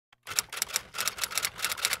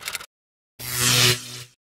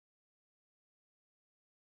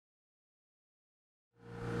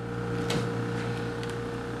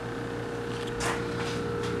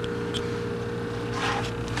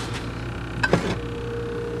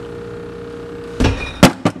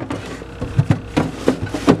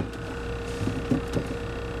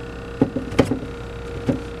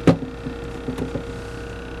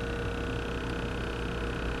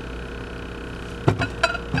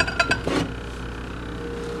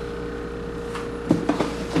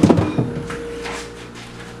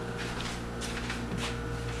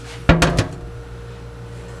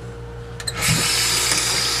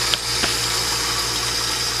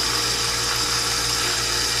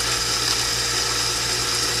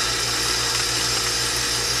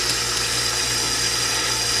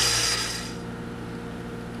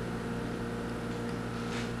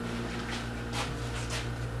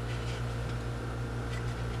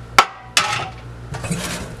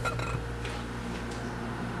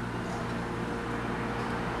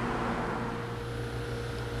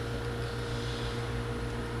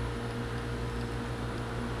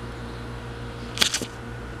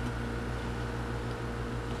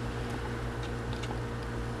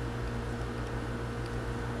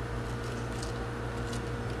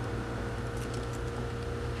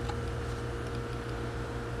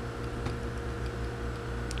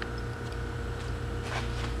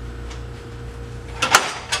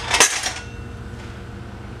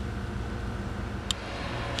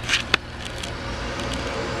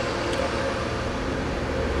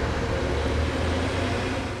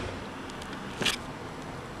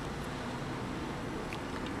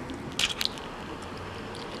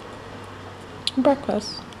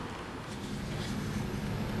breakfast.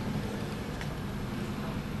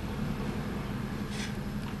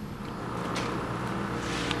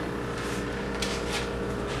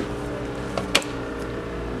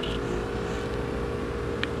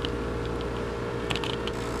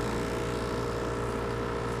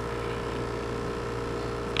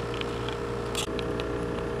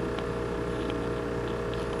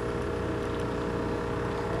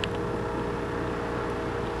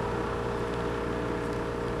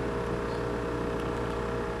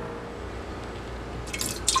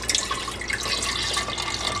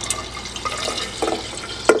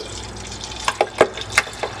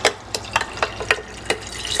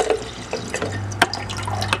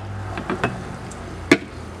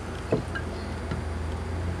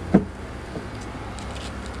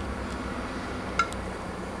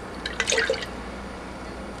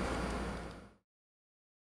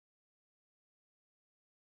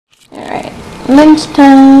 Alright,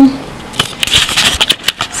 lunchtime.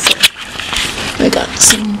 So, we got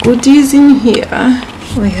some goodies in here.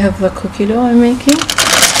 We have the cookie dough I'm making.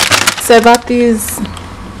 So I bought these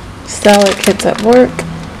salad kits at work.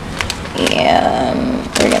 And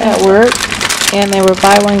we're gonna have work. And they were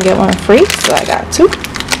buy one, get one free. So I got two.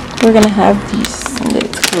 We're gonna have these. And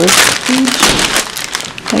it's crispy.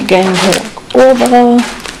 Again, walk over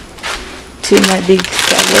to my big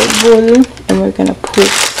salad bowl. And we're gonna put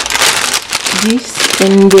this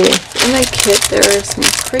in there. In my kit there are some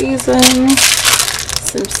raisins,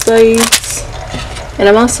 some sides, and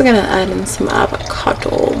I'm also gonna add in some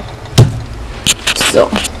avocado. So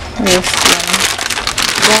there's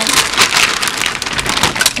that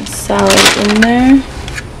salad in there.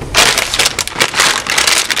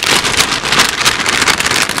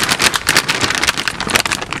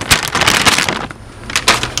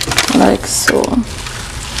 Like so.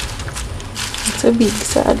 It's a big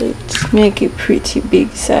salad. Make it pretty big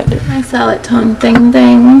salad. My salad tongue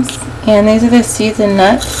things. And these are the seeds and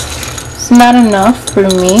nuts. It's not enough for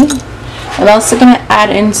me. I'm also going to add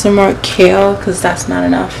in some more kale because that's not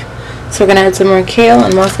enough. So we're going to add some more kale,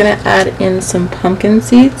 and I'm also going to add in some pumpkin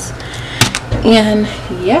seeds. And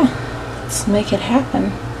yeah, let's make it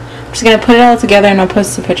happen. I'm just going to put it all together and I'll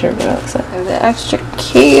post a picture of what it looks like. The extra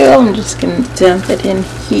kale, I'm just going to dump it in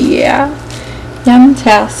here.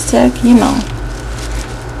 Yum-tastic, you know.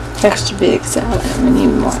 Extra big salad, we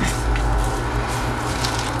need more.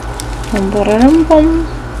 Bum bum bum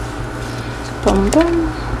bum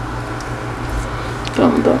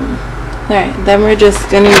bum bum. Alright, then we're just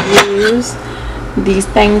gonna use these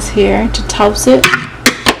things here to toast it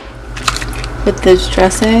with this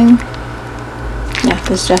dressing. Yeah,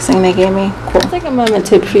 this dressing they gave me. Cool. Take a moment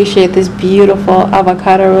to appreciate this beautiful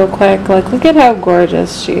avocado real quick. Like, look at how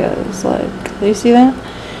gorgeous she is. Like, do you see that?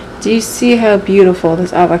 Do you see how beautiful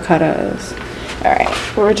this avocado is? Alright,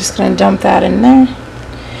 we're just going to dump that in there.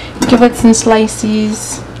 Give it some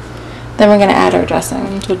slices. Then we're going to add our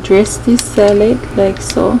dressing. To dress this salad like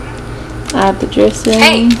so. Add the dressing.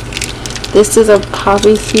 Hey. This is a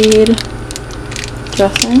poppy seed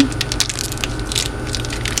dressing.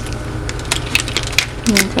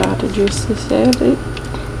 You gotta dress the salad.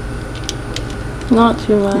 Not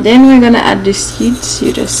too much. Then we're going to add the seeds.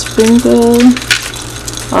 You just sprinkle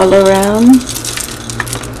all around.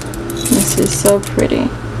 This is so pretty.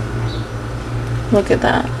 Look at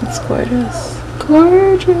that. It's gorgeous.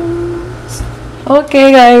 Gorgeous.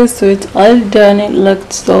 Okay guys, so it's all done. It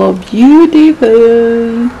looked so beautiful.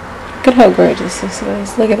 Look at how gorgeous this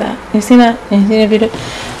is. Look at that. You see that? You see the video?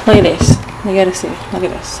 Look at this. You gotta see. Look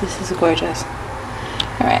at this. This is gorgeous.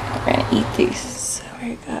 Alright, we're gonna eat these. So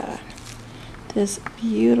we got this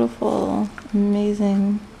beautiful,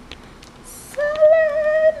 amazing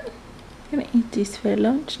salad. I'm gonna eat this for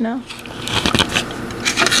lunch now.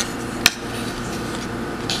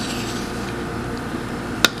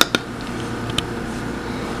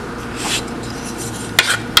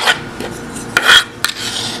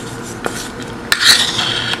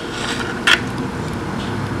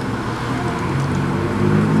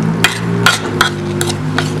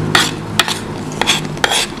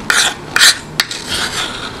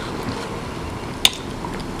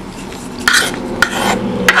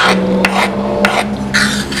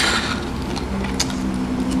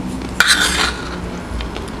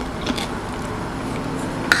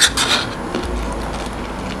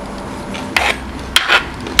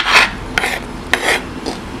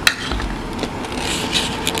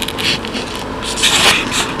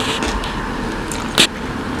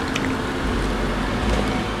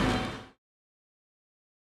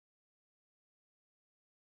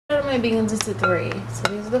 My beans into 3. So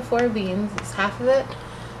these are the 4 beans. It's half of it.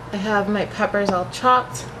 I have my peppers all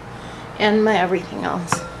chopped, and my everything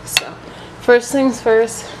else. So first things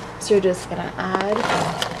first, so you're just gonna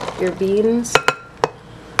add your beans.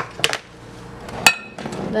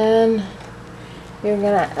 Then you're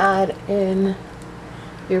gonna add in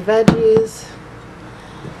your veggies.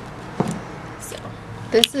 So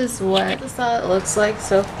this is what the salad looks like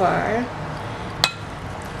so far.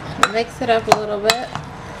 Mix it up a little bit.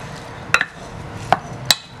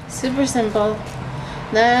 Super simple.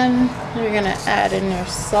 Then you're gonna add in your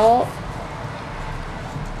salt.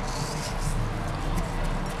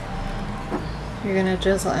 You're gonna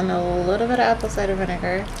drizzle in a little bit of apple cider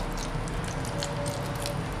vinegar.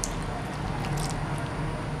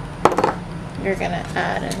 You're gonna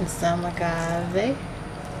add in some agave.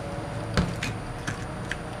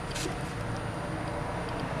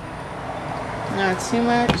 Not too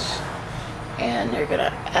much. And you're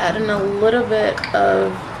gonna add in a little bit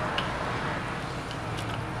of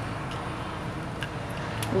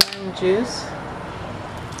lime juice.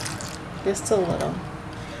 Just a little.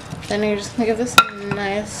 Then you're just gonna give this a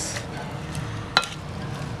nice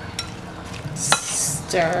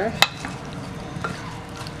stir.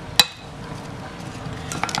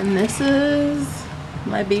 And this is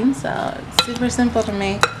my bean salad. Super simple to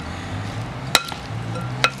make.